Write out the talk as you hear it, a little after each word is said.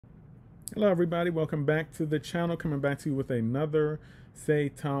Hello everybody, welcome back to the channel. Coming back to you with another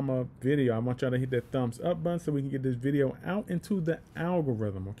Saitama video. I want y'all to hit that thumbs up button so we can get this video out into the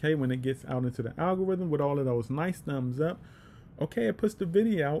algorithm. Okay, when it gets out into the algorithm with all of those nice thumbs up, okay, it puts the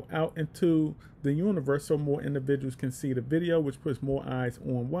video out into the universe so more individuals can see the video, which puts more eyes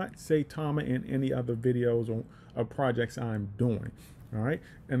on what? Saitama and any other videos or projects I'm doing. All right,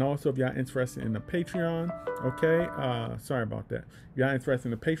 and also if y'all interested in the Patreon, okay, sorry about that. If y'all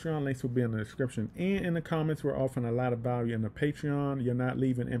interested in the Patreon, links will be in the description and in the comments. We're offering a lot of value in the Patreon. You're not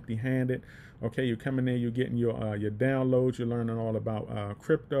leaving empty-handed. Okay, you're coming in, you're getting your downloads. You're learning all about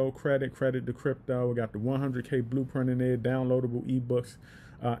crypto, credit to crypto. We got the 100K blueprint in there, downloadable ebooks,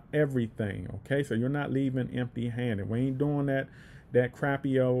 everything. Okay, so you're not leaving empty-handed. We ain't doing that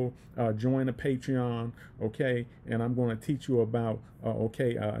crappy old join a Patreon, okay, and I'm going to teach you about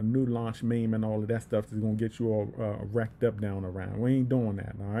a new launch meme and all of that stuff that's going to get you all wrecked up down around. We ain't doing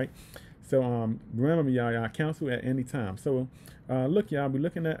that. All right, so remember, y'all cancel at any time. So look, y'all, we're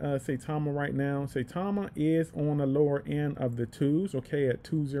looking at Saitama right now. Saitama is on the lower end of the twos, okay, at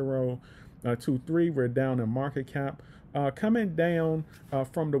 2023. We're down in market cap, coming down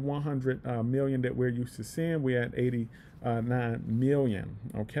from the 100 million that we're used to seeing. We're at 89 million,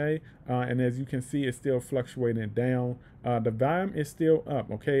 okay, and as you can see, it's still fluctuating down. The volume is still up,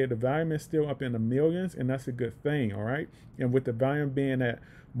 okay, the volume is still up in the millions, and that's a good thing. All right, and with the volume being at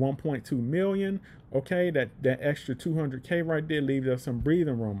 1.2 million, okay, that extra 200K right there leaves us some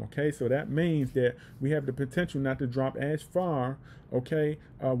breathing room. Okay, so that means that we have the potential not to drop as far, okay,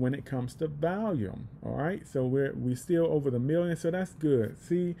 when it comes to volume. All right, so we still over the million, so that's good.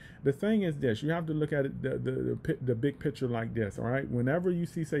 See, the thing is this, you have to look at it the big picture like this. All right, whenever you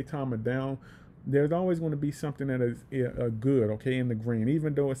see Saitama down, there's always going to be something that is good, okay, in the green.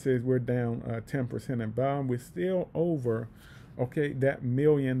 Even though it says we're down 10% in volume, we're still over, okay, that $1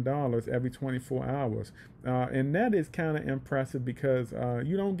 million every 24 hours. And that is kind of impressive because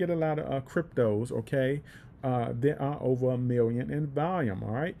you don't get a lot of cryptos, okay, there are over 1 million in volume.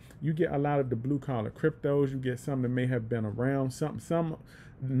 All right, you get a lot of the blue collar cryptos. You get some that may have been around. Some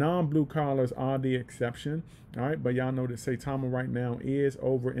non-blue collars are the exception. All right, but y'all know that Saitama right now is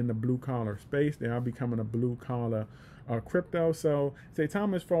over in the blue collar space. They are becoming a blue collar crypto. So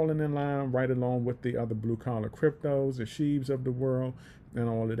Saitama is falling in line right along with the other blue collar cryptos, the sheaves of the world, and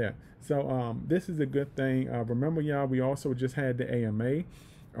all of that. So this is a good thing. Remember, y'all, we also just had the AMA.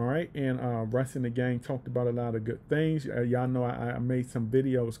 All right, and Russ and the gang talked about a lot of good things. Y'all know I made some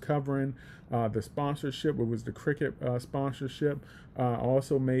videos covering the sponsorship. It was the cricket sponsorship.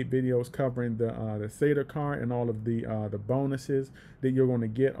 Also made videos covering the SATA card and all of the bonuses that you're going to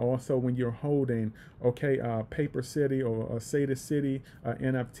get. Also, when you're holding, okay, Paper City or SATA City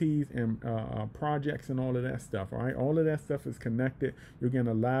NFTs and projects and all of that stuff. All right, all of that stuff is connected. You're getting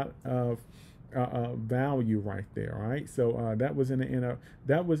a lot of value right there. All right, so that was in the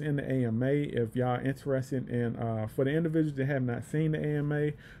AMA. If y'all interested in for the individuals that have not seen the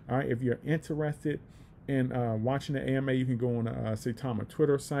AMA, all right, if you're interested in watching the AMA, you can go on the Saitama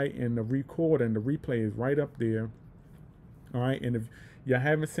Twitter site, and the record and the replay is right up there. All right, and if y'all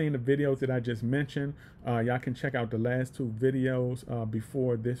haven't seen the videos that I just mentioned, y'all can check out the last two videos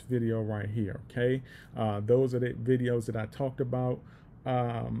before this video right here. Okay, those are the videos that I talked about.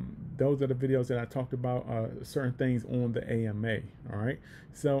 Those are the videos that I talked about certain things on the AMA. All right,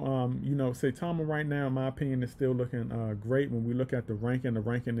 so you know, Saitama right now, in my opinion, is still looking great. When we look at the ranking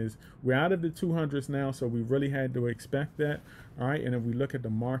is, we're out of the 200s now, so we really had to expect that. All right, and if we look at the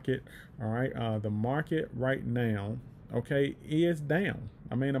market, all right, the market right now, okay, is down.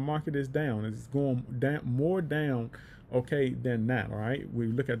 I mean, the market is down. It's going down, more down, okay, than that. All right, we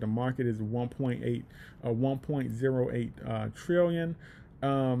look at the market is 1.08 trillion.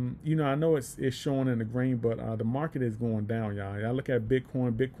 You know, I know it's showing in the green, but the market is going down, y'all. I look at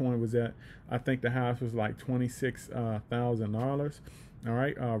Bitcoin. Bitcoin was at, I think the highest was like $26,000. All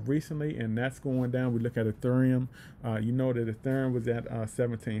right, recently, and that's going down. We look at Ethereum. You know that Ethereum was at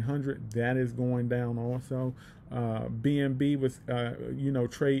 1,700. That is going down also. BNB was, you know,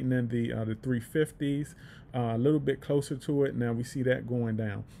 trading in the 350s, a little bit closer to it. Now we see that going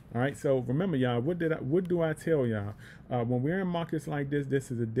down. All right, so remember, y'all, what do I tell y'all? When we're in markets like this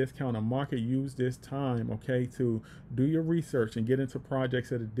is a discounted market. Use this time, okay, to do your research and get into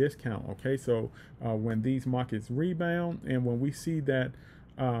projects at a discount. Okay, so when these markets rebound and when we see that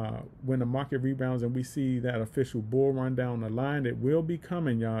when the market rebounds and we see that official bull run down the line, it will be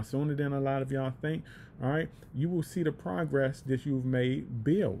coming, y'all, sooner than a lot of y'all think. All right, you will see the progress that you've made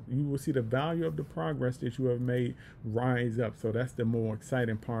build. You will see the value of the progress that you have made rise up. So that's the more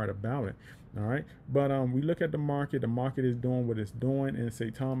exciting part about it. All right, but we look at the market. The market is doing what it's doing, and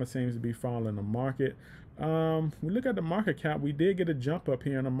Saitama seems to be following the market. We look at the market cap. We did get a jump up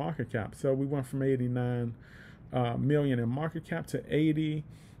here in the market cap. So we went from 89 million in market cap to 80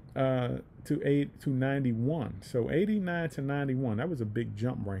 to 91. So 89 to 91. That was a big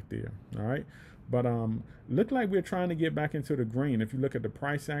jump right there. All right. But looked like we're trying to get back into the green. If you look at the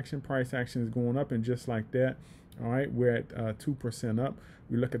price action is going up, and just like that. All right, we're at 2% up.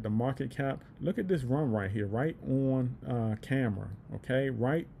 We look at the market cap. Look at this run right here, right on camera. Okay,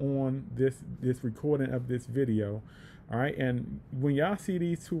 right on this recording of this video. All right, and when y'all see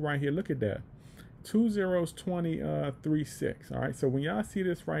these two right here, look at that. 2 zeros 20.36. All right, so when y'all see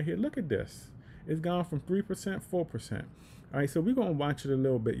this right here, look at this. It's gone from 3%, 4%. All right, so we're gonna watch it a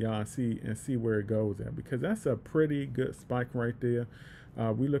little bit, y'all, and see where it goes at, because that's a pretty good spike right there.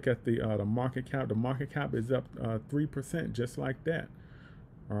 We look at the market cap. The market cap is up 3%, just like that.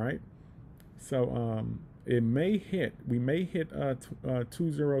 All right, so it may hit. We may hit 2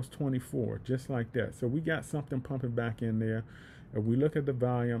 zeros 24, just like that. So we got something pumping back in there. If we look at the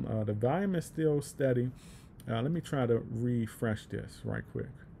volume is still steady. Let me try to refresh this right quick.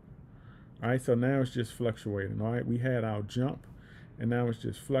 All right, so now it's just fluctuating. All right, we had our jump, and now it's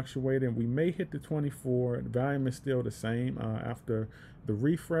just fluctuating. We may hit the 24. The volume is still the same after the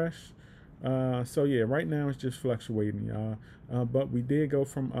refresh. So yeah, right now it's just fluctuating, y'all. But we did go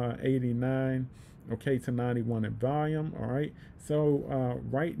from 89, okay, to 91 in volume. All right, so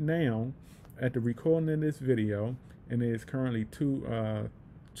right now, at the recording of this video, and it is currently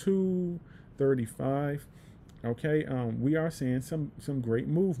 2:35. Okay, we are seeing some great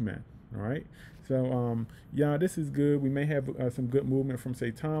movement. All right, so yeah, this is good. We may have some good movement from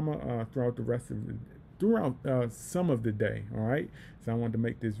Saitama throughout the rest of some of the day. All right, so I wanted to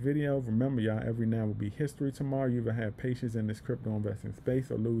make this video. Remember, y'all, every now will be history tomorrow. You either have patience in this crypto investing space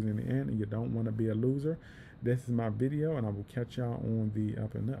or lose in the end, and you don't want to be a loser. This is my video, and I will catch y'all on the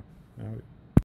up and up. All right.